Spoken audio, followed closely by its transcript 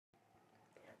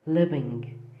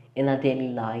living in our daily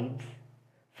lives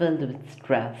filled with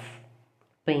stress,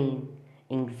 pain,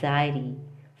 anxiety,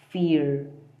 fear,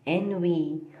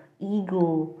 envy,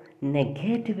 ego,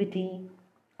 negativity,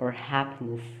 or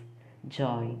happiness,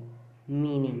 joy,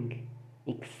 meaning,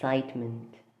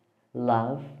 excitement,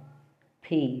 love,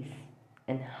 peace,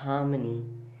 and harmony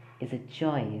is a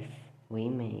choice we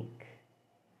make.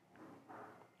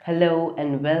 Hello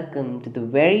and welcome to the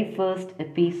very first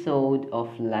episode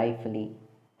of Lively.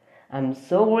 I'm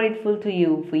so grateful to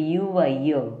you for you are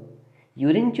here.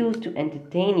 You didn't choose to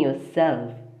entertain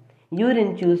yourself. You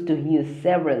didn't choose to hear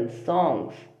several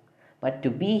songs, but to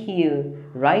be here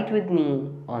right with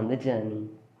me on the journey.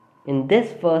 In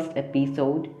this first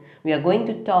episode, we are going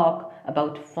to talk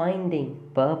about finding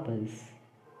purpose.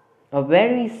 A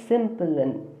very simple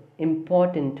and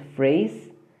important phrase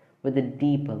with a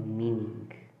deeper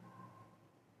meaning.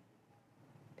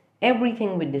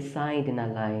 Everything we decide in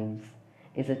our lives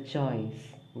is a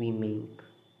choice we make.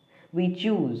 We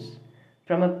choose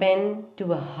from a pen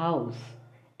to a house,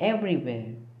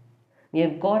 everywhere. We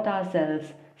have got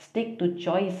ourselves stick to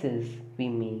choices we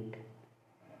make.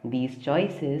 These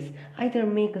choices either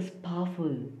make us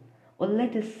powerful or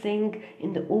let us sink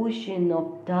in the ocean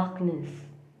of darkness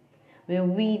where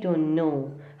we don't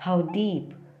know how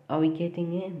deep are we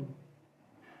getting in.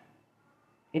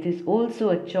 It is also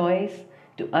a choice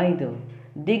to either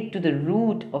dig to the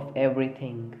root of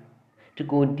everything, to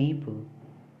go deeper,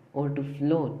 or to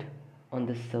float on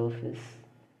the surface,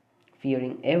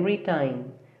 fearing every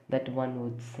time that one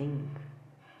would sink.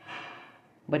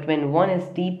 But when one is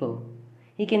deeper,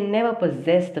 he can never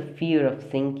possess the fear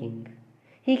of sinking.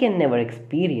 He can never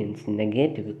experience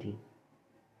negativity.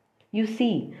 You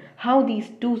see how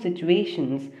these two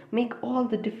situations make all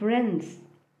the difference.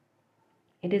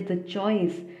 It is the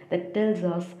choice that tells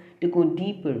us to go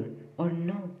deeper or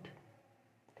not.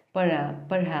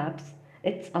 Perhaps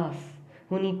it's us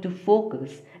who need to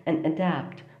focus and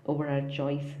adapt over our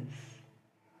choices.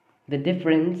 The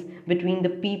difference between the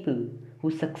people who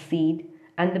succeed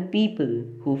and the people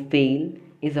who fail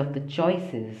is of the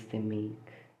choices they make.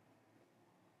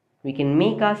 We can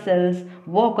make ourselves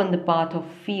walk on the path of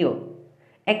fear,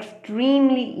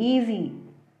 extremely easy,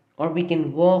 or we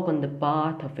can walk on the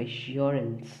path of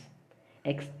assurance,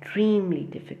 extremely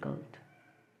difficult,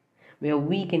 where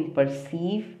we can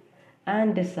perceive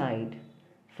and decide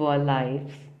for our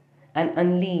lives and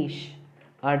unleash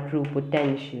our true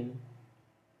potential.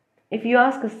 If you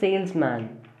ask a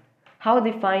salesman how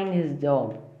they find his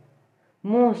job,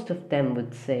 most of them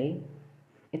would say,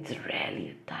 it's really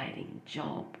a tiring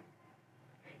job.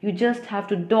 You just have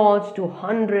to dodge to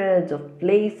hundreds of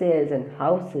places and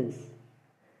houses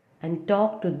and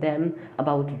talk to them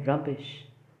about rubbish.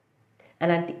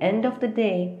 And at the end of the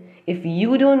day, if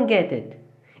you don't get it,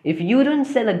 if you don't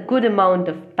sell a good amount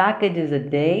of packages a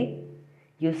day,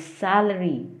 your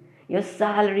salary, your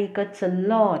salary cuts a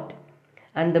lot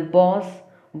and the boss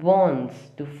wants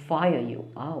to fire you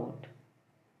out.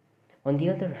 On the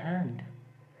other hand,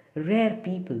 rare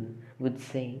people would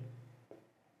say,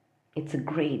 it's a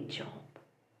great job.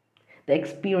 The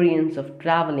experience of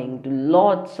traveling to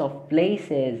lots of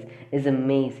places is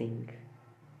amazing.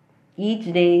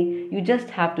 Each day you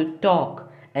just have to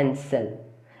talk and sell,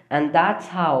 and that's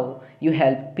how you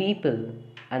help people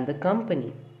and the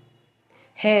company.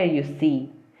 Here you see,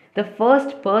 the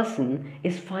first person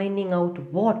is finding out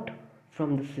what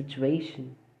from the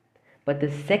situation, but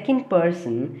the second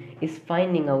person is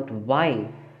finding out why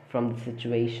from the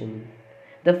situation.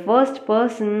 The first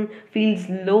person feels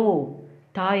low,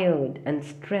 tired, and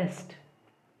stressed,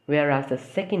 whereas the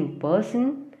second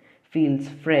person feels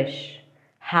fresh,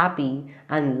 happy,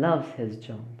 and loves his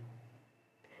job.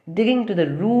 Digging to the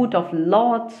root of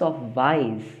lots of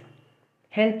whys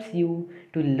helps you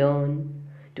to learn,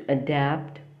 to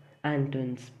adapt, and to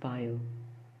inspire.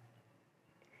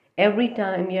 Every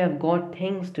time you have got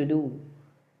things to do,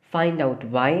 find out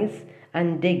whys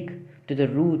and dig to the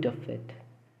root of it.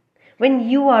 When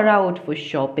you are out for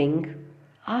shopping,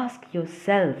 ask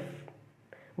yourself,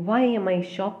 why am I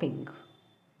shopping?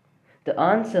 The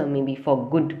answer may be for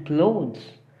good clothes,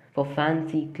 for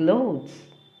fancy clothes.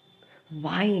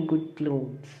 Why good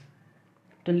clothes?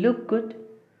 To look good?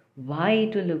 Why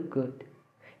to look good?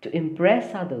 To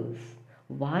impress others?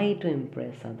 Why to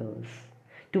impress others?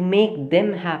 To make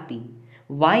them happy?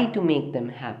 Why to make them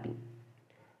happy?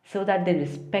 So that they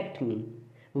respect me.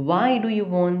 Why do you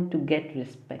want to get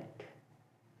respect?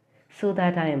 So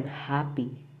that I am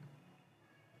happy.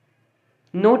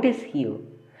 Notice here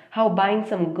how buying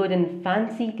some good and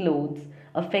fancy clothes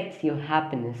affects your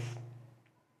happiness.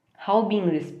 How being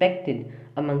respected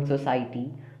among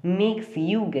society makes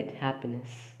you get happiness.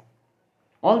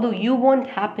 Although you want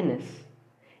happiness,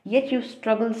 yet you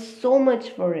struggle so much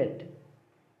for it.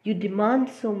 You demand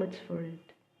so much for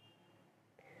it.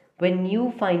 When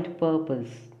you find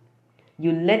purpose,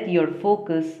 you let your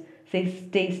focus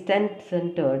stay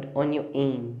centered on your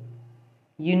aim.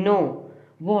 You know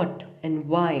what and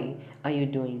why are you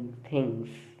doing things.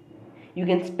 You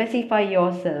can specify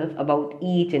yourself about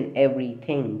each and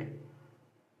everything.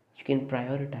 You can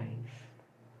prioritize.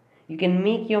 You can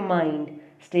make your mind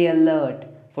stay alert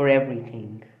for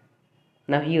everything.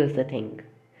 Now here's the thing.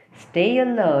 Stay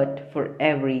alert for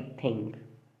everything.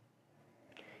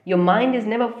 Your mind is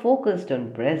never focused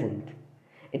on present.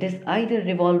 It is either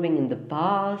revolving in the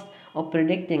past or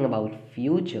predicting about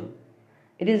future.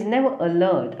 It is never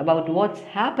alert about what's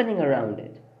happening around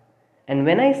it. And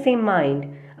when I say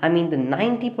mind, I mean the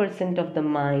 90% of the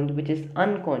mind which is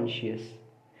unconscious,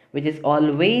 which is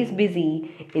always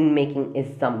busy in making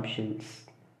assumptions.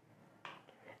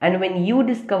 And when you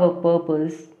discover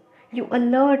purpose, you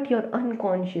alert your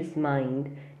unconscious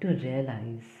mind to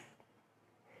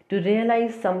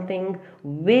realize something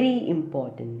very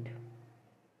important.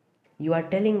 You are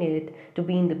telling it to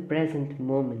be in the present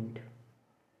moment,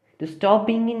 to stop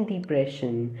being in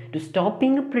depression, to stop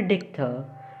being a predictor,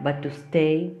 but to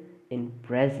stay in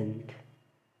present.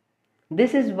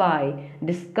 This is why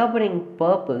discovering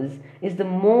purpose is the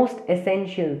most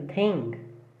essential thing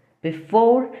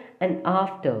before and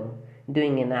after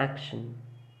doing an action.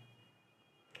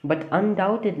 But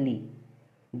undoubtedly,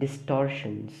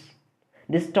 distortions.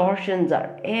 Distortions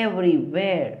are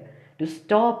everywhere to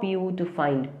stop you to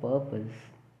find purpose.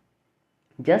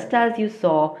 Just as you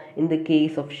saw in the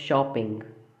case of shopping,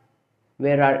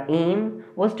 where our aim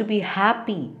was to be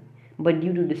happy, but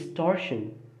due to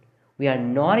distortion, we are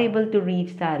not able to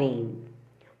reach that aim.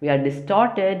 We are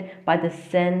distorted by the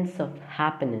sense of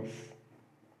happiness,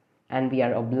 and we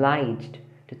are obliged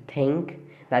to think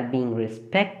that being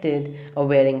respected or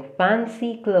wearing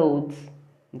fancy clothes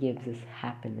gives us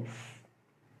happiness.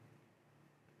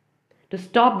 To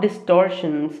stop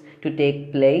distortions to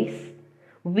take place,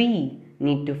 we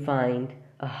need to find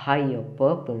a higher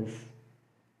purpose,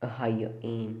 a higher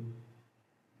aim.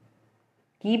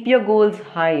 Keep your goals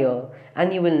higher,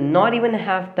 and you will not even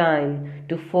have time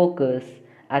to focus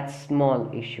at small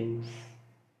issues.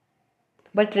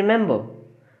 But remember,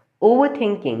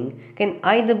 overthinking can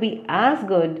either be as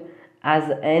good as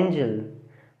an angel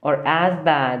or as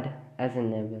bad as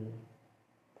an devil.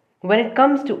 When it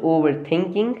comes to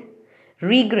overthinking,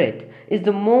 regret is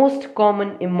the most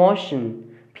common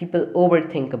emotion people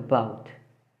overthink about.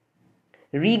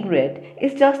 Regret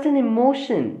is just an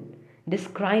emotion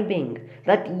describing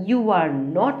that you are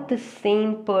not the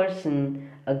same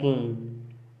person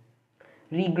again.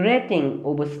 Regretting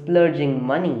over splurging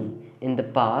money in the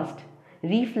past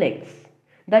reflects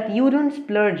that you don't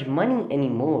splurge money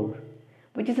anymore,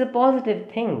 which is a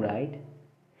positive thing, right?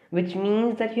 Which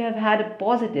means that you have had a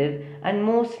positive and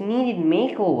most needed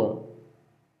makeover.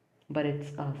 But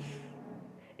it's us.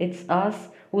 It's us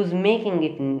who's making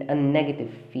it a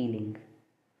negative feeling.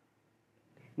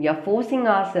 We are forcing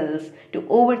ourselves to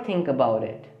overthink about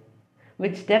it,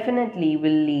 which definitely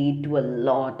will lead to a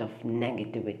lot of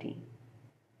negativity.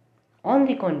 On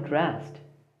the contrast,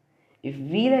 if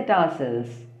we let ourselves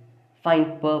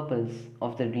find purpose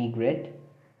of the regret,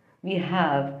 we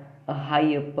have a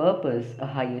higher purpose, a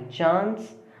higher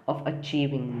chance of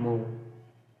achieving more.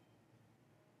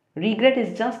 Regret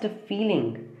is just a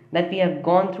feeling that we have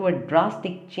gone through a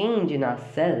drastic change in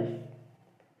ourselves,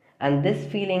 and this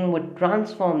feeling would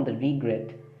transform the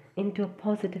regret into a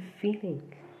positive feeling.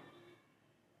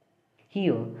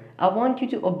 Here, I want you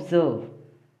to observe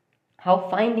how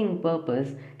finding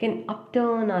purpose can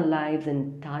upturn our lives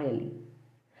entirely.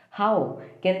 How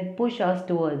can it push us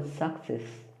towards success?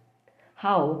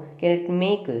 How can it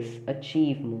make us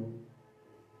achieve more?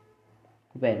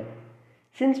 Well,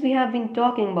 since we have been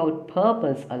talking about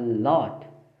purpose a lot,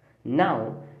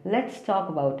 now let's talk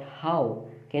about how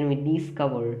can we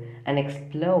discover and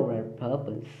explore our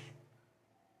purpose.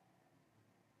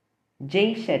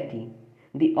 Jay Shetty,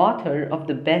 the author of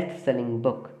the best-selling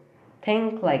book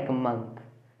Think Like a Monk,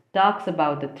 talks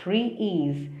about the 3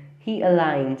 E's he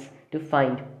aligns to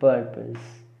find purpose.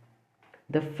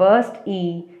 The first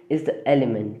E is the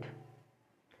element.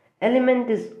 Element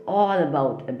is all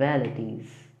about abilities.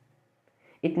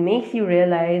 It makes you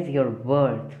realize your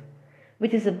worth,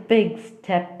 which is a big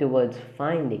step towards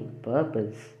finding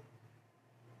purpose.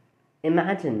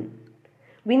 Imagine,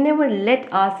 we never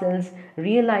let ourselves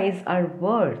realize our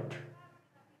worth,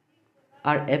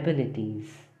 our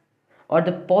abilities, or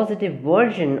the positive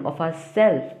version of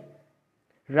ourselves.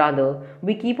 Rather,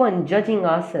 we keep on judging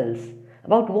ourselves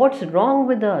about what's wrong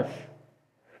with us.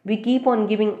 We keep on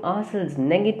giving ourselves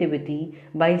negativity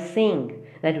by saying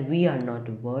that we are not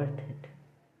worth it.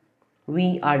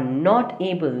 We are not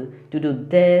able to do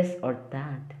this or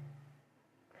that.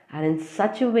 And in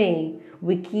such a way,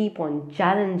 we keep on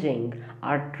challenging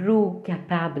our true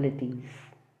capabilities,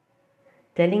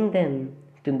 telling them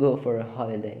to go for a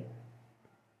holiday.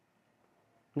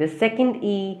 The second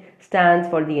E stands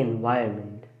for the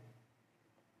environment.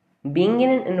 Being in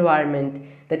an environment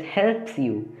that helps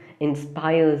you,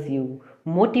 inspires you,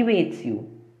 motivates you,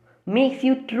 makes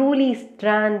you truly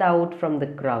stand out from the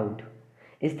crowd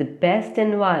is the best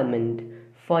environment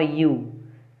for you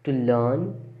to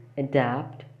learn,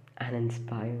 adapt, and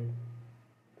inspire.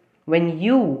 When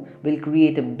you will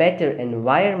create a better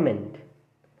environment,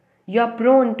 you are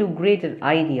prone to greater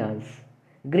ideas,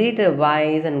 greater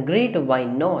whys, and greater why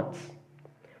nots,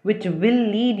 which will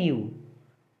lead you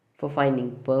for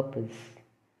finding purpose.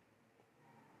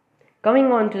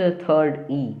 Coming on to the third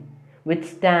E, which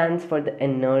stands for the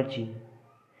energy,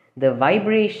 the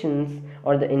vibrations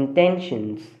or the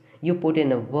intentions you put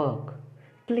in a work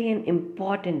play an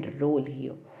important role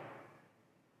here.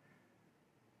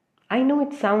 I know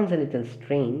it sounds a little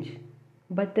strange,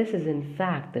 but this is in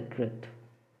fact the truth.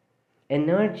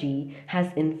 Energy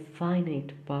has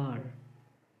infinite power,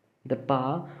 the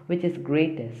power which is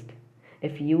greatest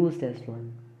if used as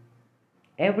one.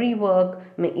 Every work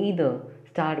may either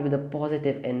start with a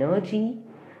positive energy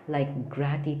like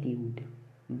gratitude,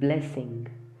 blessing,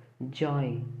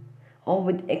 joy, or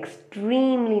with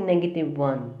extremely negative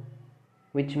one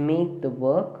which make the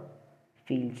work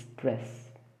feel stress.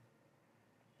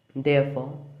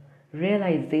 Therefore,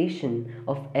 realization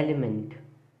of element,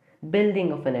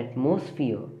 building of an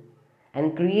atmosphere,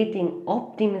 and creating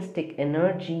optimistic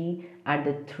energy are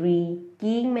the three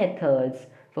key methods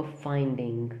for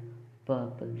finding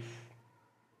purpose.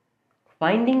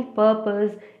 Finding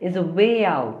purpose is a way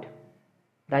out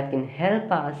that can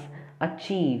help us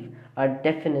achieve our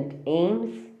definite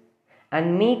aims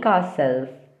and make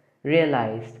ourselves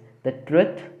realize the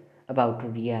truth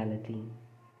about reality.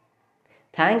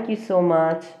 Thank you so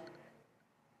much.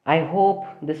 I hope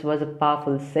this was a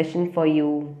powerful session for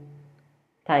you.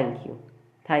 Thank you.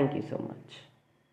 Thank you so much.